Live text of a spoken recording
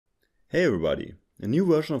Hey everybody, a new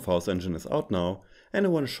version of HouseEngine is out now and I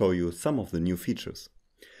want to show you some of the new features.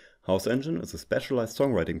 HouseEngine is a specialized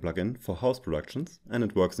songwriting plugin for house productions and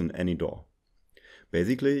it works in any DAW.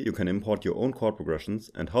 Basically, you can import your own chord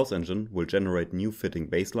progressions and HouseEngine will generate new fitting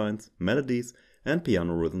bass lines, melodies and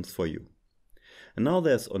piano rhythms for you. And now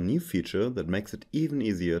there's a new feature that makes it even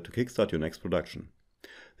easier to kickstart your next production.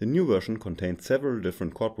 The new version contains several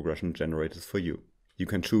different chord progression generators for you. You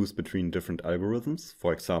can choose between different algorithms.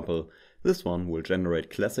 For example, this one will generate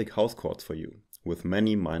classic house chords for you, with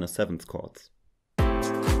many minor seventh chords.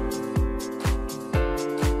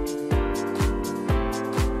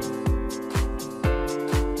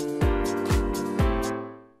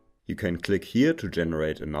 You can click here to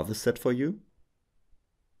generate another set for you.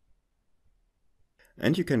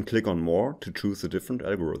 And you can click on more to choose a different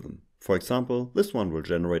algorithm. For example, this one will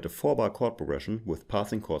generate a 4-bar chord progression with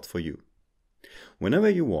passing chords for you. Whenever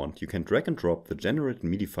you want, you can drag and drop the generated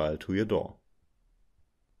MIDI file to your DAW.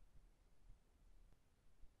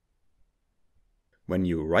 When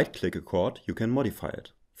you right-click a chord, you can modify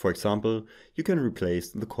it. For example, you can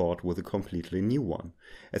replace the chord with a completely new one.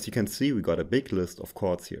 As you can see, we got a big list of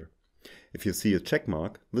chords here. If you see a check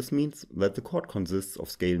mark, this means that the chord consists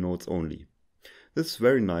of scale notes only. This is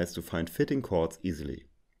very nice to find fitting chords easily.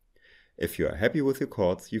 If you are happy with your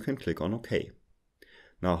chords, you can click on OK.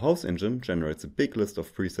 Now HouseEngine generates a big list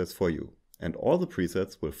of presets for you, and all the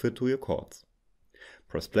presets will fit to your chords.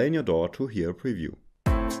 Press play in your DAW to hear a preview.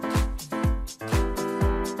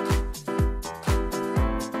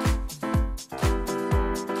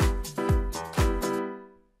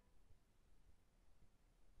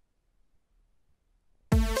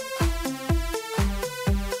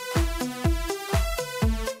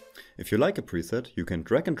 If you like a preset, you can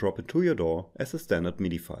drag and drop it to your DAW as a standard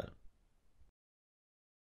MIDI file.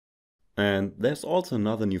 And there's also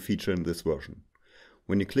another new feature in this version.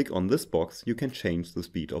 When you click on this box, you can change the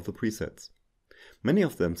speed of the presets. Many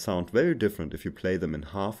of them sound very different if you play them in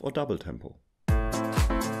half or double tempo.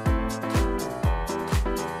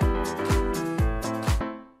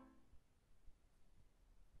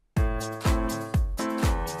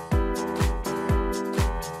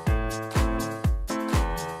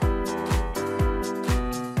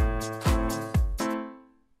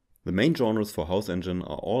 The main genres for HouseEngine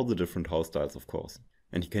are all the different house styles, of course,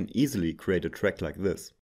 and you can easily create a track like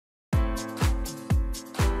this.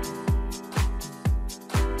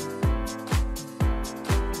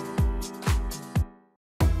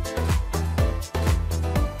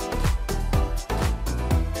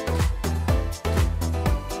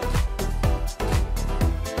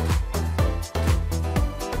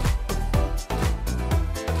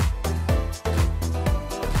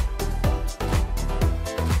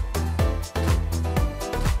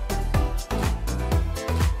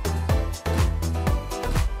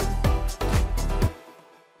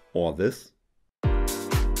 Or this.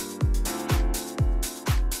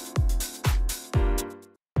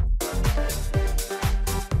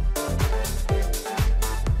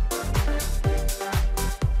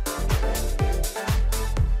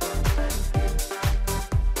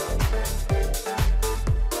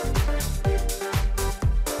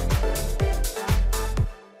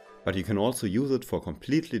 But you can also use it for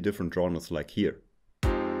completely different genres like here.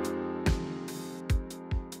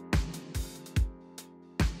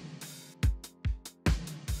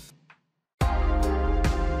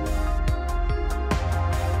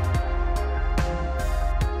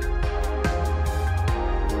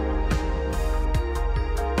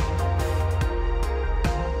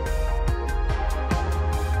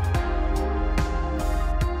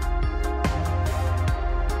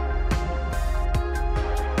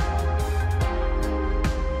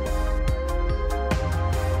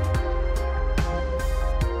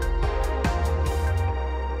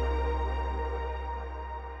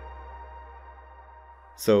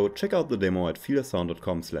 So check out the demo at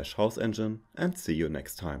feelersound.com/HouseEngine and see you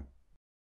next time.